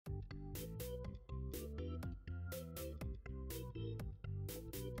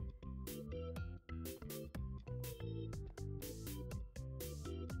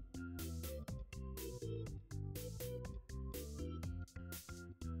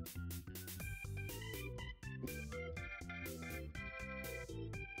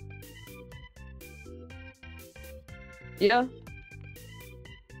Yeah.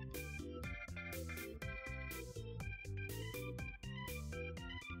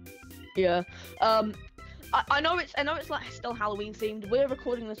 Yeah. I know it's like still Halloween themed. We're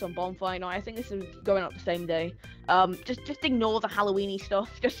recording this on Bonfire night. I think this is going up the same day. Just ignore the Halloweeny stuff.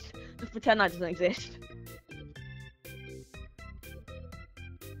 Just pretend that doesn't exist.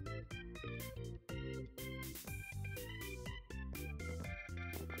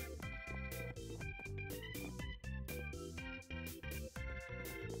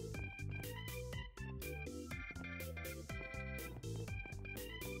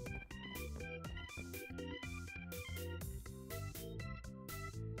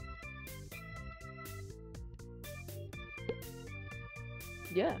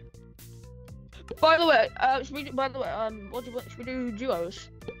 Yeah. By the way, should we do duos?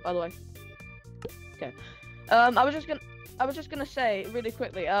 By the way. Okay. I was just gonna say really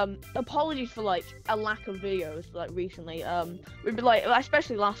quickly. Apologies for like a lack of videos like recently. We've been like,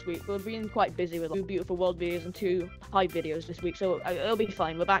 especially last week, we've been quite busy with 2 Beautiful World videos and 2 Hive videos this week, so it'll be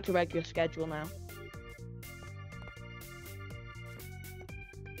fine. We're back to regular schedule now.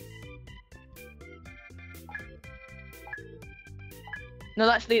 No,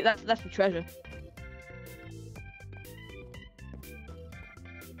 that's the treasure.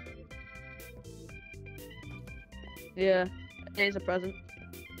 Yeah, it is a present.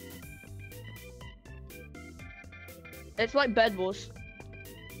 It's like Bed Wars.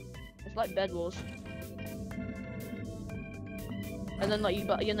 It's like Bed Wars. And then like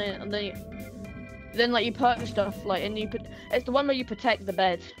then like you purchase stuff like it's the one where you protect the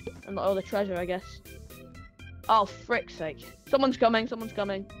bed and all the treasure, I guess. Oh, frick's sake. Someone's coming.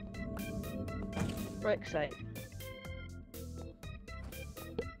 Frick's sake.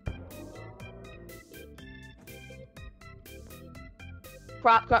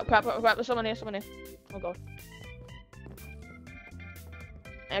 Crap. There's someone here. Oh god.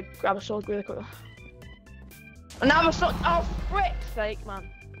 Grab a sword really quick. Another sword! Oh, frick's sake, man.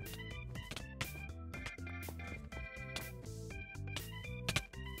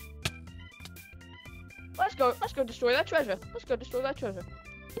 Let's go destroy that treasure. Let's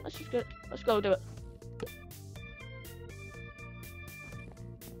go do it.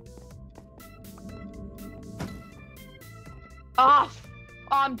 Ah!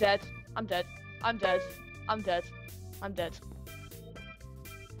 Oh, I'm dead.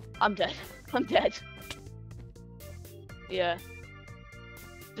 Yeah.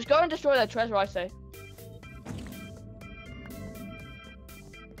 Just go and destroy that treasure, I say.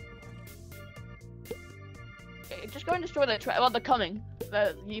 Just go and destroy that treasure. Well, they're coming.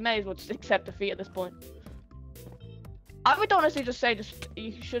 You may as well just accept defeat at this point. I would honestly just say,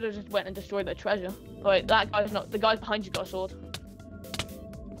 you should have just went and destroyed that treasure. Wait, that guy's not. The guy behind you got a sword.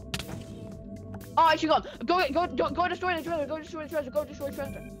 Oh, actually, go destroy the treasure. Go destroy the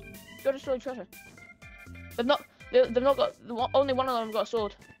treasure. They've not got. Only one of them got a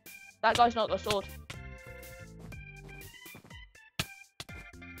sword. That guy's not got a sword.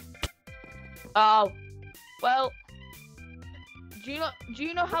 Oh, well. Do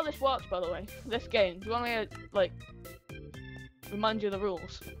you know how this works, by the way? This game. Do you want me to like remind you of the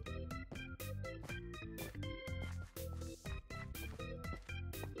rules?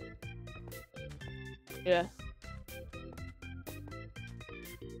 Yeah.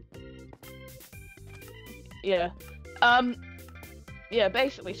 Yeah. Yeah,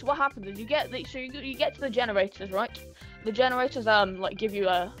 basically. So what happens is you get to the generators, right? The generators like give you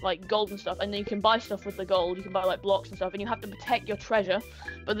like gold and stuff, and then you can buy stuff with the gold. You can buy like blocks and stuff, and you have to protect your treasure.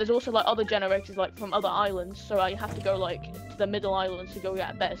 But there's also like other generators like from other islands, so you have to go like to the middle islands to go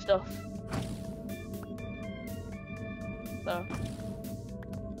get better stuff. So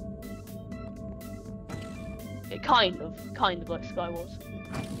it kind of like Skywars.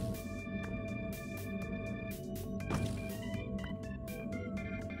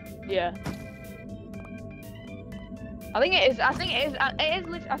 Yeah. I think it is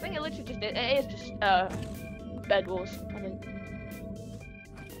Bed Wars, I think.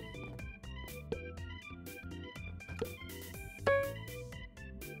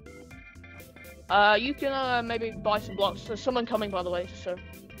 You can maybe buy some blocks. There's someone coming, by the way, so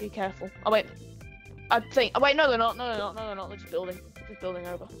be careful. Oh wait, wait, no they're not. They're just building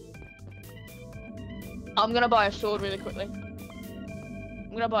over. I'm gonna buy a sword really quickly.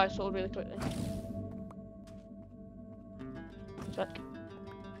 Check.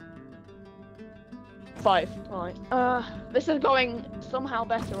 5. Alright. This is going somehow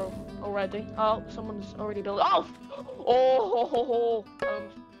better already. Oh, someone's already building. Oh! Oh!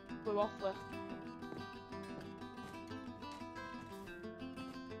 Blew off there.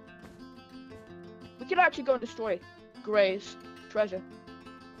 We could actually go and destroy Gray's treasure.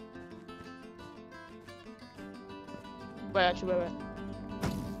 Wait, actually, wait.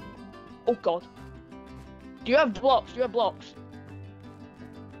 Oh god. Do you have blocks? Do you have blocks?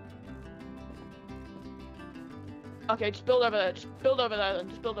 Okay, just build over there. Just build over there then.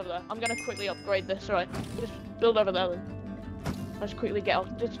 Just build over there. I'm gonna quickly upgrade this, alright? Just build over there then. Let's quickly get off.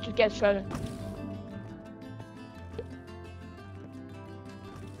 Just get his treasure.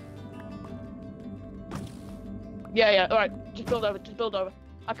 Yeah, alright. Just build over. Just build over.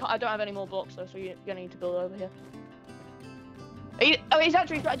 I don't have any more blocks though, so you're gonna need to build over here. He's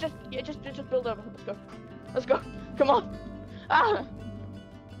actually just build over. Let's go. Let's go. Come on. Ah.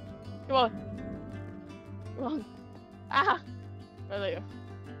 Come on. Come on. Ah. Oh, there you go.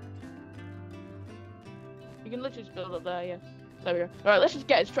 You can literally just build up there, yeah. There we go. Alright, let's just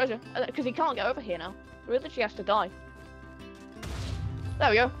get his treasure. Because he can't get over here now. He literally has to die. There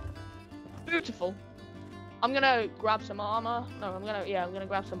we go. Beautiful. I'm gonna grab some armor. No, I'm gonna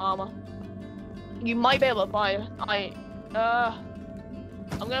grab some armor. You might be able to buy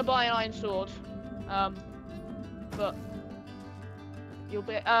I'm gonna buy an iron sword. But you'll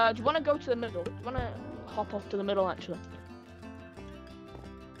be do you wanna go to the middle? Do you wanna hop off to the middle actually?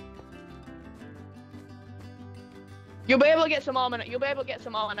 You'll be able to get some armor. You'll be able to get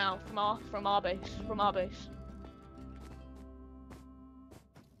some armor now from our base.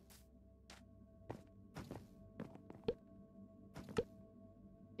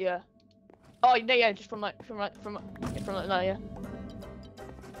 Yeah. Oh yeah, just from there, yeah.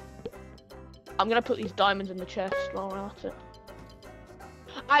 I'm gonna put these diamonds in the chest while we're at it.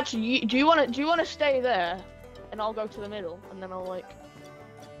 Actually, do you wanna stay there, and I'll go to the middle, and then I'll like,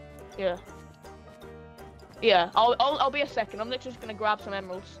 yeah. Yeah, I'll be a second. I'm literally just gonna grab some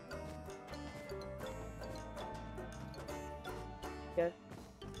emeralds. Okay.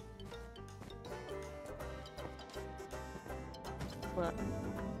 Right.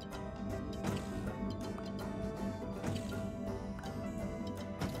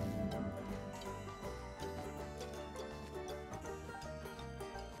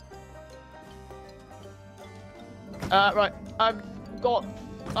 Right. I'm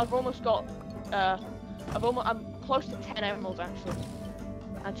close to 10 emeralds actually.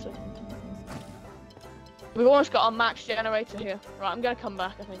 We've almost got our max generator here. Right, I'm gonna come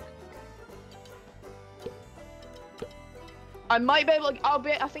back, I think. I might be able to,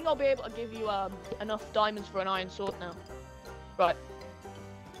 I think I'll be able to give you enough diamonds for an iron sword now. Right.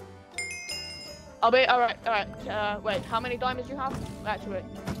 Alright. Wait, how many diamonds do you have? Actually, wait.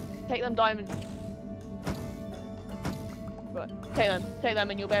 Take them diamonds. Right, take them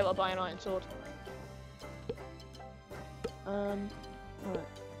and you'll be able to buy an iron sword. Alright.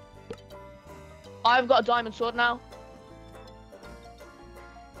 I've got a diamond sword now.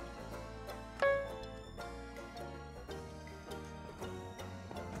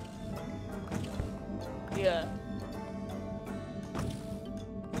 Yeah.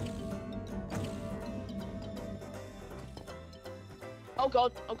 Oh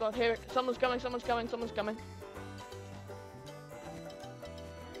god, here someone's coming.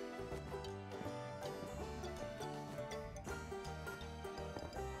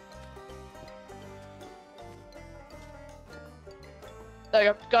 There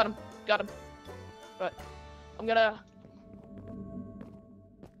you go, got him. Right, I'm gonna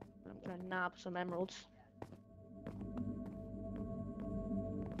nab some emeralds.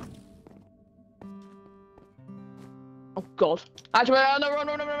 Oh god. Actually, no,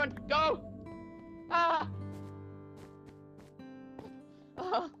 run, go! Ah!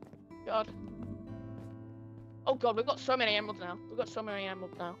 Oh god. Oh god, we've got so many emeralds now.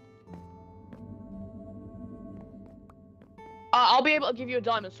 I'll be able to give you a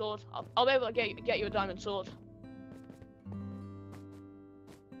diamond sword. I'll be able to get you a diamond sword.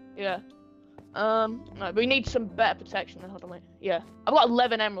 Yeah. No, we need some better protection. Hold on, wait. Yeah. I've got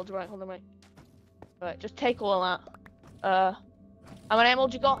 11 emeralds, right? Hold on, wait. Right, just take all of that. How many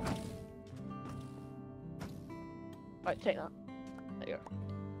emeralds you got? Right, take that. There you go.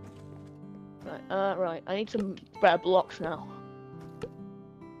 Right, right. I need some better blocks now.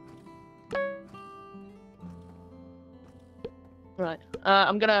 Right.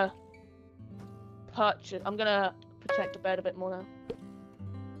 I'm gonna protect the bed a bit more now.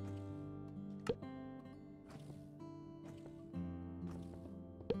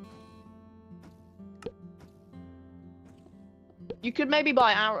 You could maybe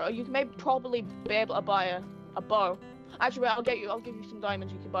buy arrow. You could probably be able to buy a bow. Actually, I'll give you some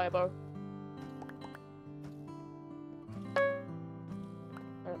diamonds. You can buy a bow.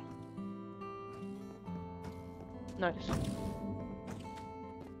 Nice.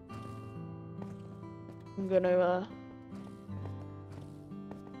 I'm gonna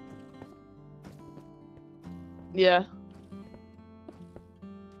Yeah.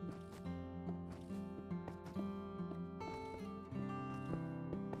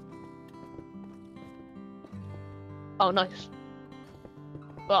 Oh, nice.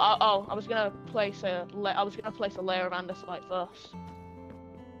 But I was gonna place a layer around the site first.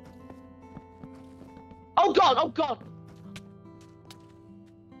 Oh god! Oh god!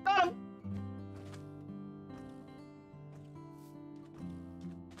 Got him!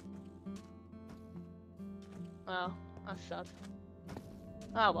 Oh, that's sad.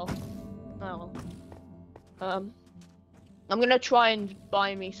 Oh well. Oh well. I'm gonna try and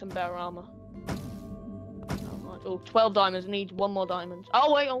buy me some better armor. Oh, 12 diamonds. I need 1 more diamond.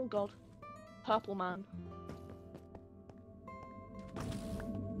 Oh wait, oh god. Purple man.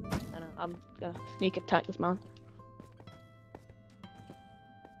 I know, I'm gonna sneak attack this man.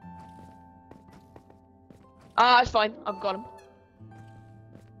 Ah, it's fine. I've got him.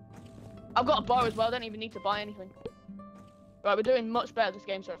 I've got a bar as well. I don't even need to buy anything. Right, we're doing much better this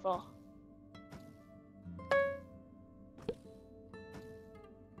game so far.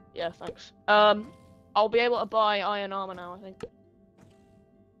 Yeah, thanks. I'll be able to buy iron armor now, I think.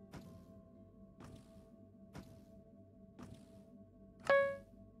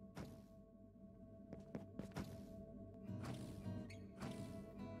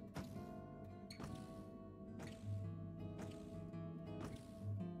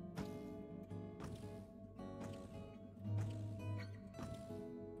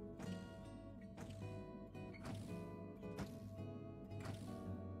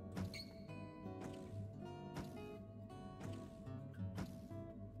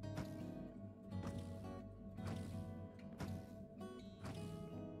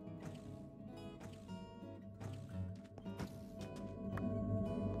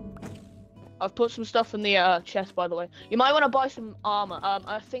 I've put some stuff in the chest, by the way. You might want to buy some armor.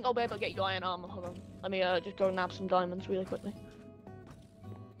 I think I'll be able to get you iron armor. Hold on. Let me just go nab some diamonds really quickly.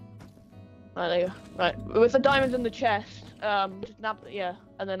 Right, there you go. Right, with the diamonds in the chest, just nab, yeah,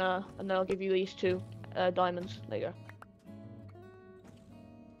 and then I'll give you these 2 diamonds. There you go.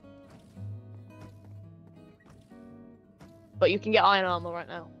 But you can get iron armor right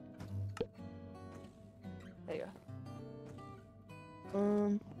now. There you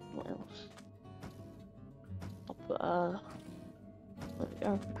go. What else? I'll put, there we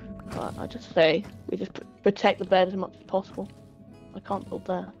go. Right, I just say we just protect the bed as much as possible. I can't build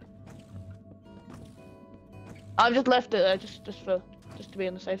there. I've just left it there just to be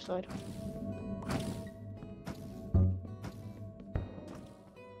on the safe side.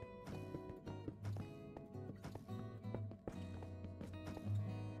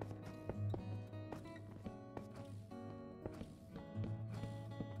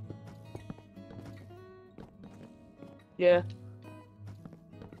 Yeah.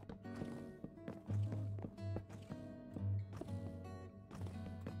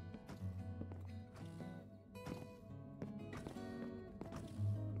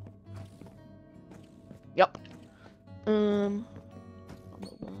 Yep. I'm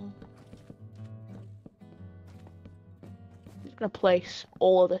just gonna place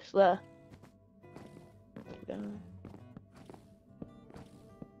all of this there. There we go.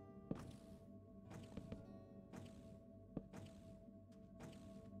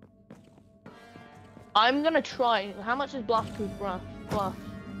 I'm gonna try. How much is blast-proof glass? Glass.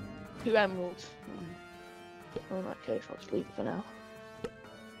 2 emeralds. Well, in that case, I'll just leave it for now.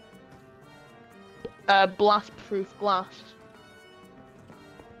 Blast-proof glass.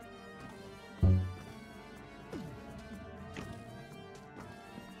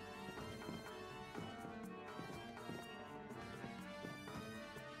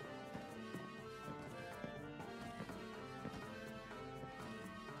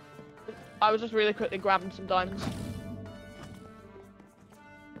 I was just really quickly grabbing some diamonds.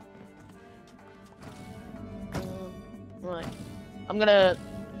 Right. I'm gonna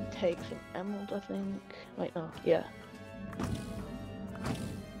take some emeralds, I think. Wait, no, yeah.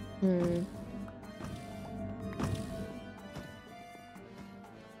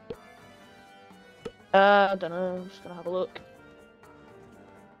 I don't know. I'm just gonna have a look.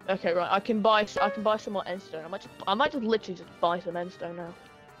 Okay, right. I can buy some more endstone. I might just literally just buy some endstone now.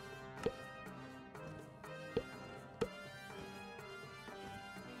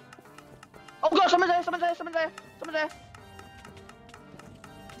 Oh god, someone's there, someone's there, someone's there, someone's there.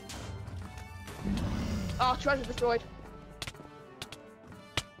 Oh, treasure destroyed.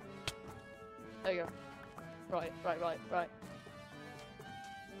 There you go. Right.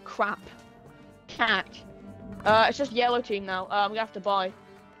 Crap. Cat. It's just yellow team now. I'm gonna have to buy. I'm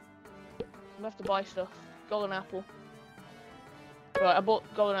gonna have to buy stuff. Golden apple. Right, I bought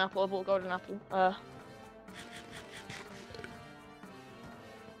golden apple.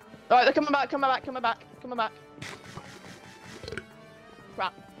 Alright, they're coming back, coming back, coming back, coming back.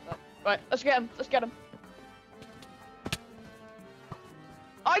 Crap. Right, let's get him, let's get him.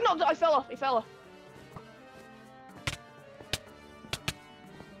 I fell off, he fell off.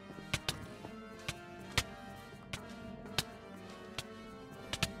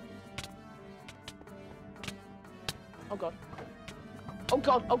 Oh god. Oh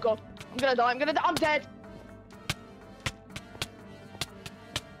god, oh god. I'm gonna die, I'm dead!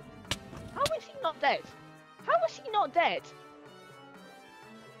 How is he not dead? How is he not dead?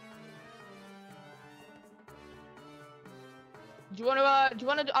 Do you wanna I'm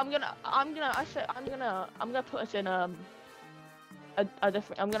gonna put us in, a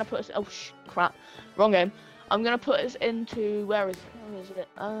different, I'm gonna put us, oh crap, wrong game. I'm gonna put us into, where is it?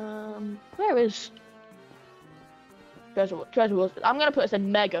 Where is Treasure Wars? I'm gonna put us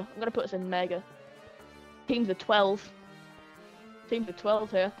in Mega. Teams of 12. Teams of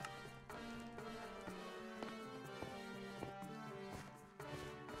 12 here.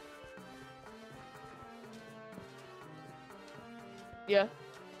 Yeah.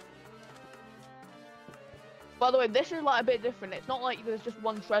 By the way, this is like a bit different. It's not like there's just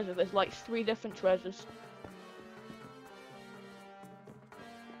one treasure. There's like 3 different treasures.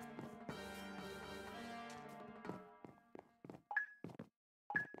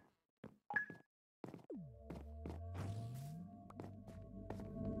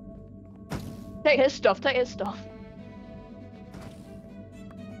 Take his stuff, take his stuff.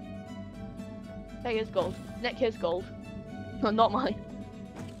 Take his gold. Nick his gold. Not mine.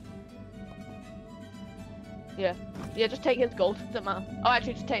 Yeah. Yeah, just take his gold. Doesn't matter. Oh,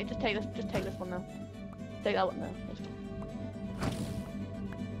 actually, just take this one now. Take that one now.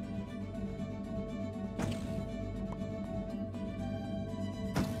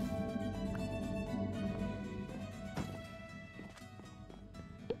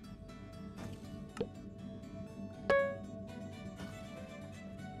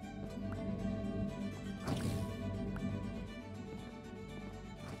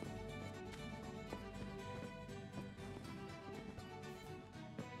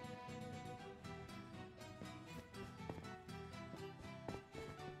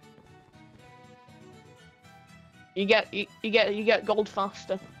 You get gold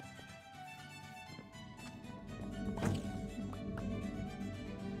faster.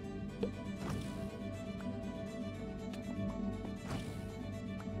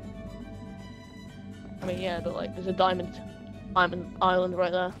 I mean, yeah, but like, there's a diamond island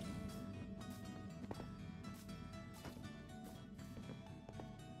right there.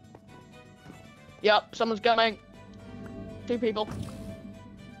 Yep, someone's coming. 2 people.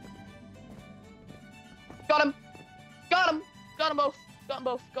 Got him! Got him! Got them both! Got them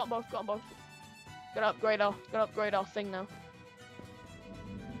both! Got them both! Got them both! Gotta upgrade our thing now.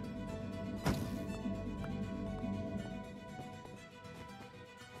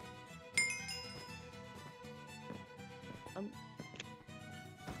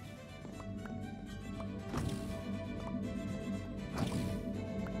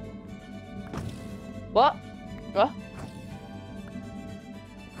 What? What?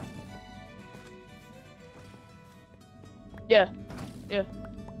 Yeah.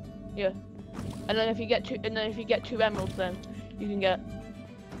 And then if you get 2 emeralds, then you can get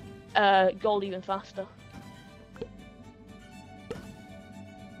gold even faster.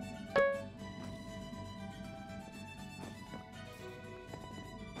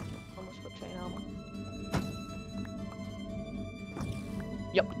 Almost got chain armor.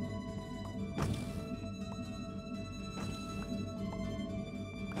 Yep.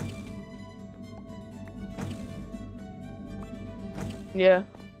 Yeah.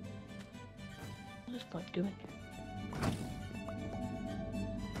 What is Bud doing?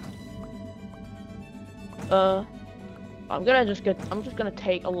 I'm just gonna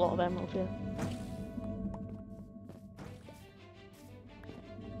take a lot of emeralds here.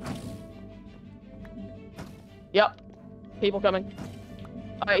 Yep. People coming.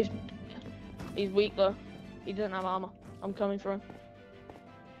 Alright, he's weak though. He doesn't have armor. I'm coming for him.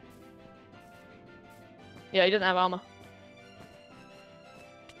 Yeah, he doesn't have armor.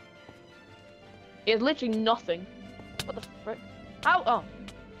 He has literally nothing. What the frick? How? Oh.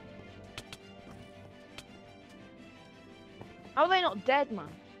 How are they not dead, man?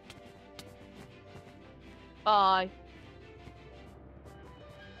 Bye.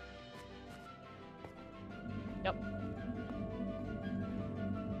 Yep.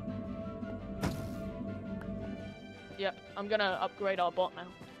 Yep, I'm gonna upgrade our bot now.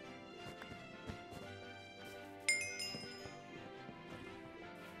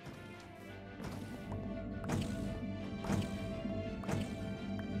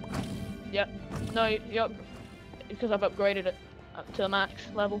 Yep. No, yep. Because I've upgraded it up to the max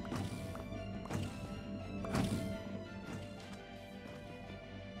level.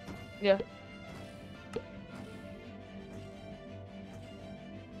 Yeah.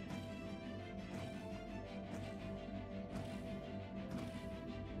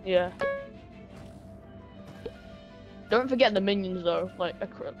 Yeah. Don't forget the minions though, like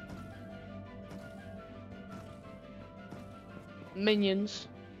minions,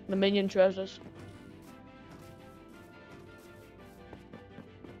 the minion treasures.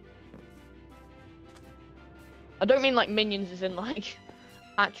 I don't mean like minions as in like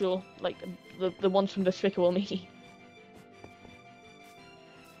actual, like the ones from Despicable Me.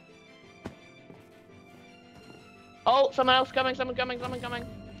 Oh, someone else coming, someone coming, someone coming.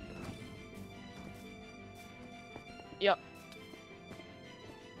 Yep.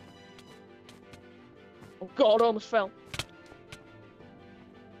 Oh god, I almost fell.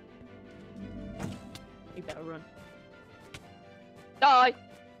 You better run. Die!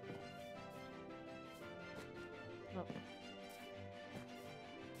 Oh.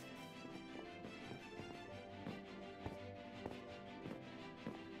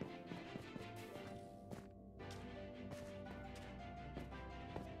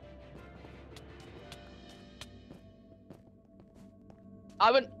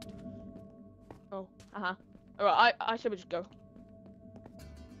 I wouldn't. Oh, Alright, I should just go.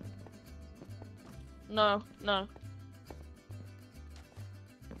 No, no.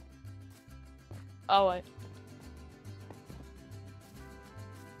 Oh wait.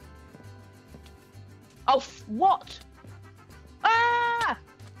 Oh, what? Ah!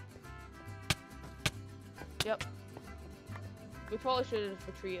 Yep. We probably should have just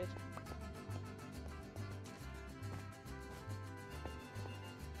retreated.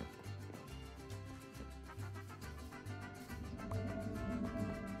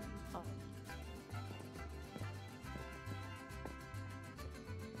 Oh.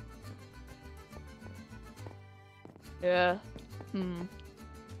 Yeah. Hmm.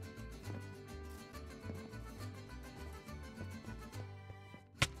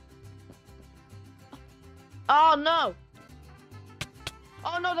 Oh no!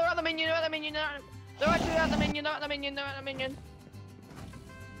 Oh no, they're at the minion, they're at the minion, they're actually at the minion, they're at the minion, they're at the minion.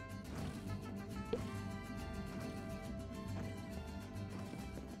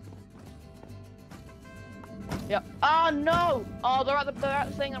 Yep. Oh no! Oh, they're at the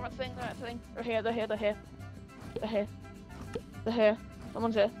thing, they're at the thing, they're at the thing. They're here, they're here, they're here. They're here. They're here.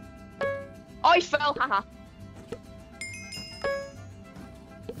 Someone's here. Oh, I fell, haha.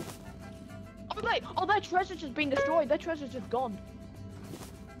 Oh, their treasure's just been destroyed. Their treasure's just gone.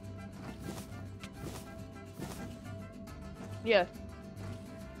 Yeah.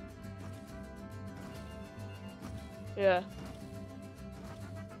 Yeah.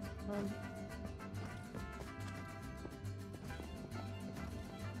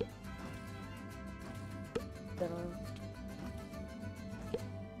 Don't know.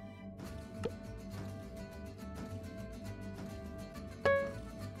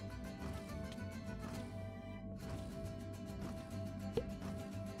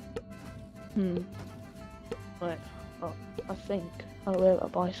 Wait. Oh, I think I'll be able to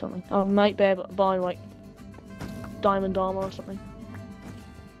buy something. I might be able to buy like diamond armor or something.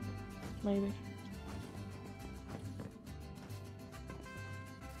 Maybe.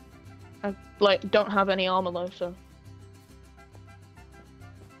 I like don't have any armor though, so.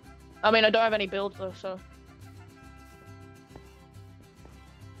 I mean, I don't have any builds though, so.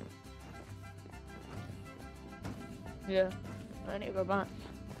 Yeah, I need to go back.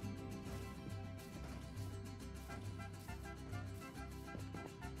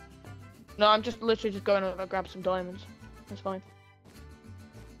 No, I'm just literally just going to grab some diamonds. That's fine.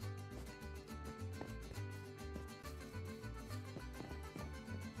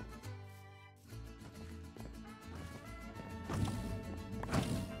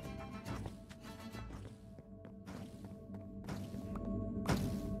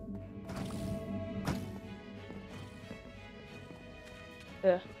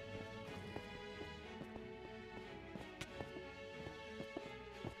 Yeah.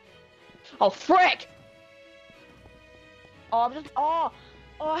 Oh, frick! Oh, I'm just. Oh,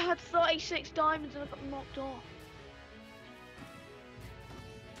 I had 36 diamonds and I got knocked off.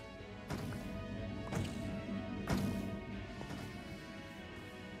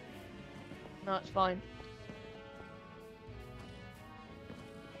 No, it's fine.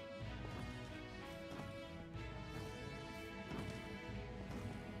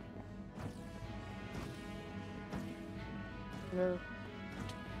 No.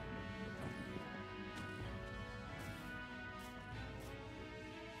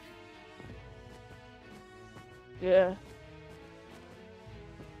 Yeah.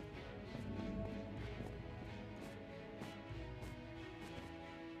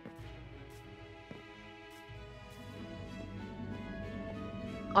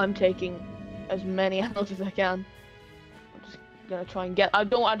 I'm taking as many arrows as I can. I'm just gonna try and get. I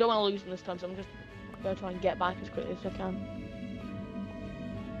don't want to lose them this time, so I'm just gonna try and get back as quickly as I can.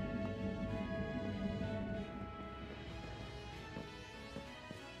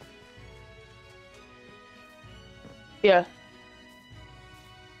 Yeah.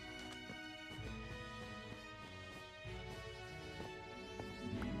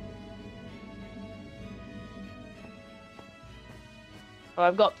 Oh,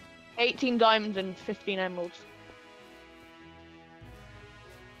 I've got 18 diamonds and 15 emeralds.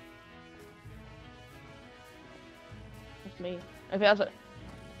 That's me. Okay, that's it.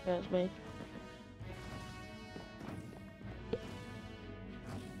 Yeah, that's me.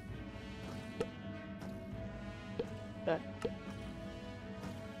 Okay.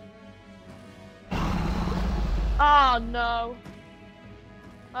 Oh no.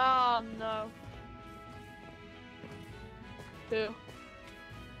 Oh no. 2.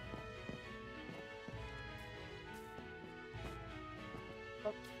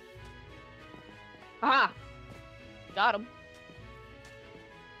 Oh. Aha! Got him.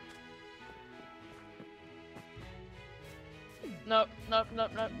 No, no, no,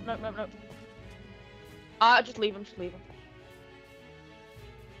 no, no, no, no. Just leave him, just leave him.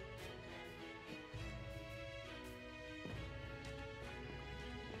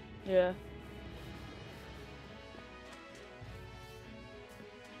 Yeah.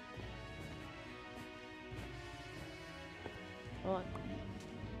 Alright.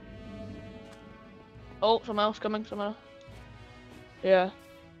 Oh, someone else coming, someone else. Yeah.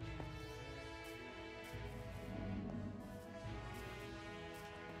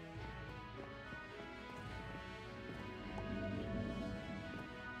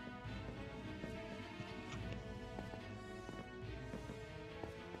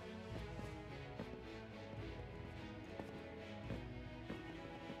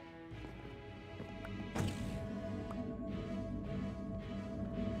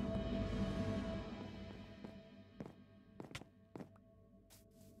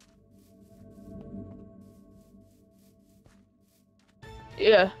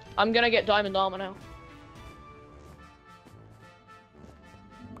 Yeah, I'm gonna get diamond armor now.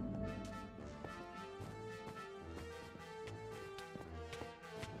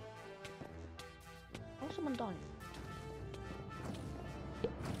 How's someone dying?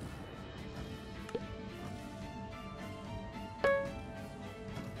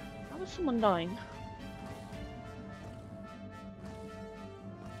 How is someone dying?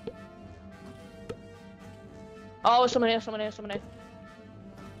 Oh, someone here, someone here, someone here.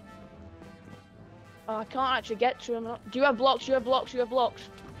 Oh, I can't actually get to him. Do you have blocks? Do you have blocks? Do you have blocks?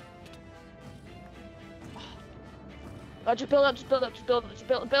 Oh, just build up, just build up, just build up, just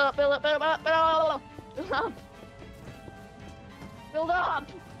build up, build up, build up, build up, build up, build up. Build up!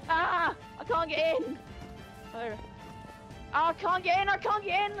 Ah! I can't get in! There. Oh, I can't get in! I can't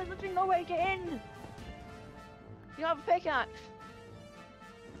get in! There's literally no way to get in! You don't have a pickaxe!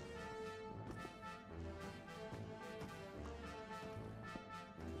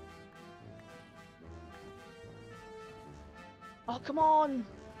 Oh, come on!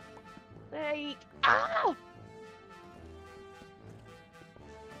 Hey! Ah!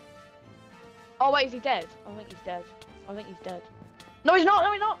 Oh, wait, is he dead? I think he's dead. I think he's dead. No, he's not!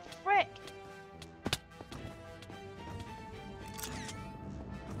 No, he's not! Frick!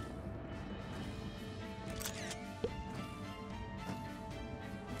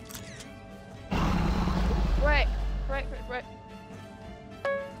 Frick! Frick, frick, frick.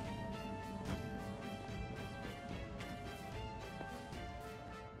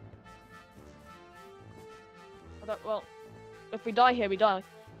 Well, if we die here, we die.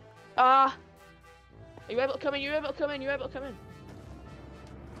 Ah! Are you able to come in? You're able to come in? You're able to come in?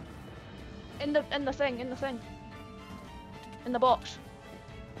 In the thing, in the thing. In the box.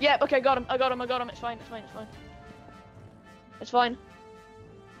 Yep, okay, got him, I got him, I got him. It's fine, it's fine, it's fine. It's fine.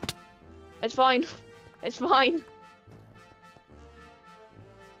 It's fine. It's fine.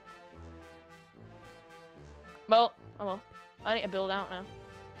 Well, oh well. I need to build out now.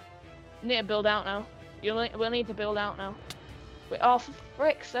 I need to build out now. We'll need to build out now. Wait, oh, for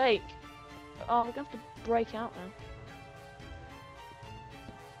frick's sake. Oh, we're gonna have to break out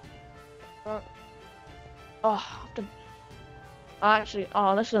now. Oh, I have to... Actually,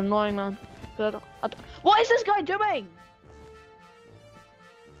 oh, this is annoying, man. What is this guy doing?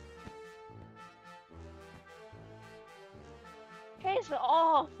 Piss it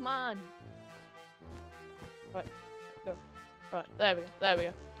off, man. Right, go. Right, there we go. There we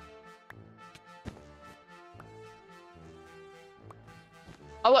go.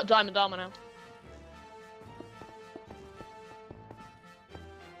 I've got diamond armor now.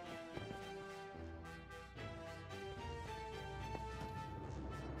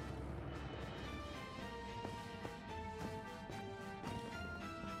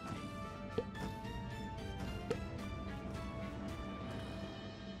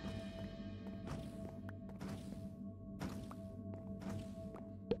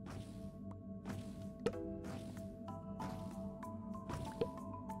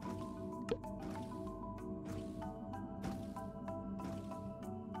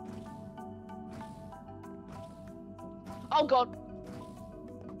 Oh god.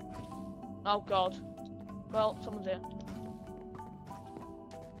 Oh god. Well, someone's here.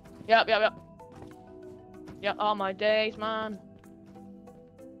 Yep. Yep, oh my days, man.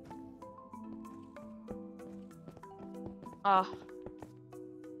 Ah.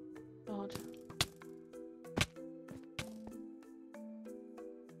 God.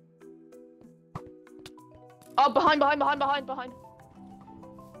 Oh, behind.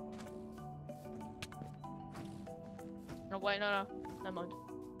 No, wait, no. Never mind.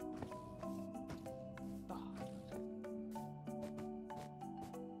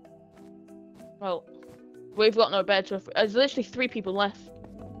 Oh. Well, we've got no bed, so there's literally 3 people left.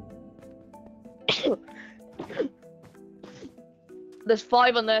 There's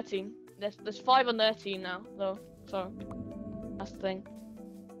 5 on their team. There's 5 on their team now, though. So that's the thing.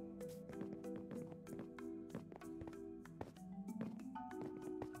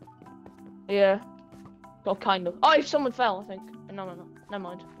 Yeah. Well, kind of. Oh, someone fell, I think. No. Never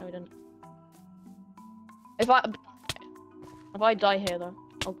mind. No, he didn't. If I die here, though.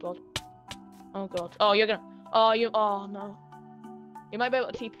 Oh god. Oh god. Oh, you're gonna. Oh, you. Oh no. You might be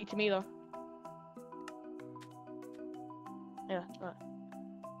able to TP to me though. Yeah. Right.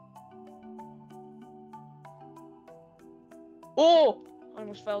 Oh! I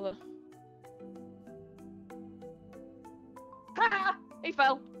almost fell there. Ha! He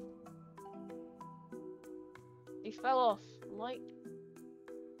fell. He fell off like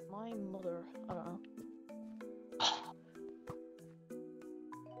my mother. I don't know.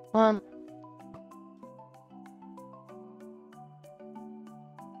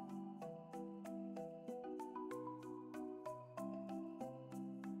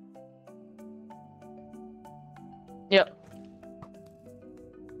 Yep.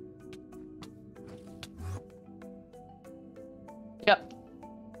 Yep.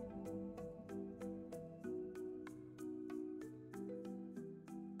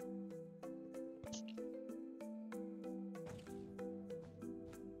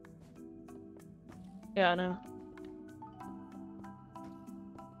 Yeah, I know.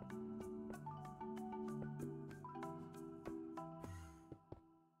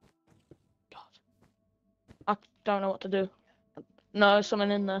 God. I don't know what to do. No, there's someone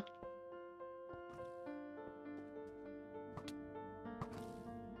in there.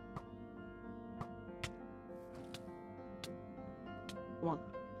 Come on.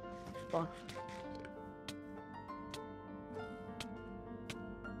 Come on.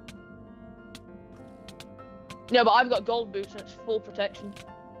 Yeah, but I've got gold boots and it's full protection.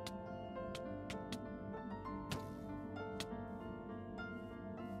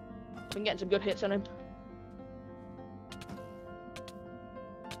 Been getting some good hits on him.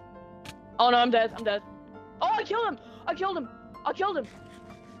 Oh no, I'm dead. Oh, I killed him!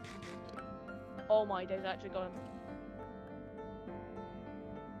 Oh my days, I actually got him.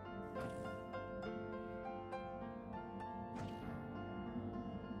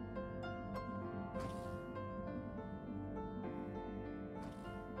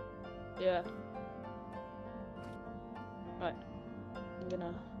 Yeah. Right.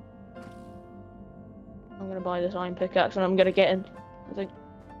 I'm gonna buy this iron pickaxe and I'm gonna get in, I think.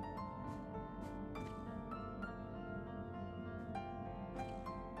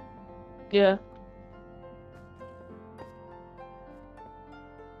 Yeah.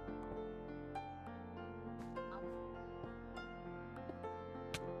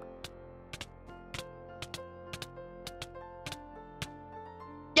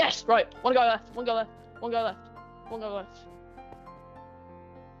 Yes! Right. One guy left. One guy left. One guy left.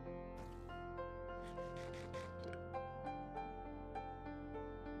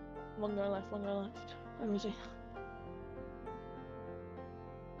 Where is he?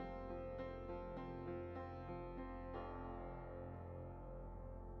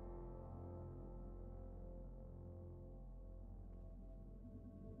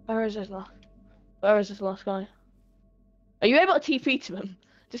 Where is this last guy? Are you able to TP to him?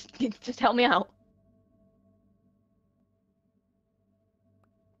 Just help me out.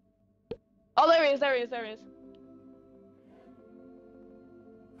 Oh, there he is, there he is, there he is.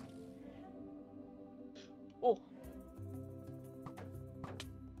 Oh.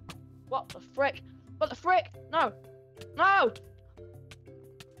 What the frick? What the frick? No! No!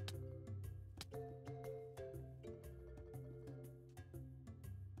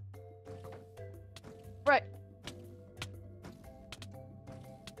 Frick.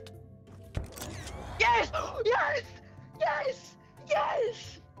 Yes! Yes! Yes!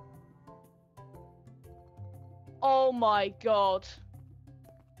 Yes! Oh my god.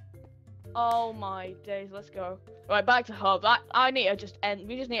 Oh my days, let's go. Right, back to hub. I need to just end.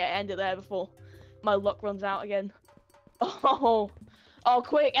 We just need to end it there before my luck runs out again. Oh, oh,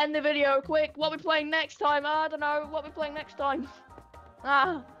 quick, end the video, quick. What we playing next time? I don't know. What we playing next time?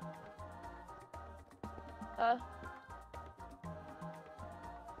 Ah.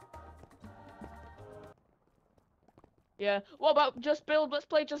 Yeah. What about Just Build? Let's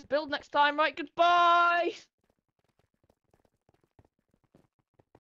play Just Build next time, right? Goodbye.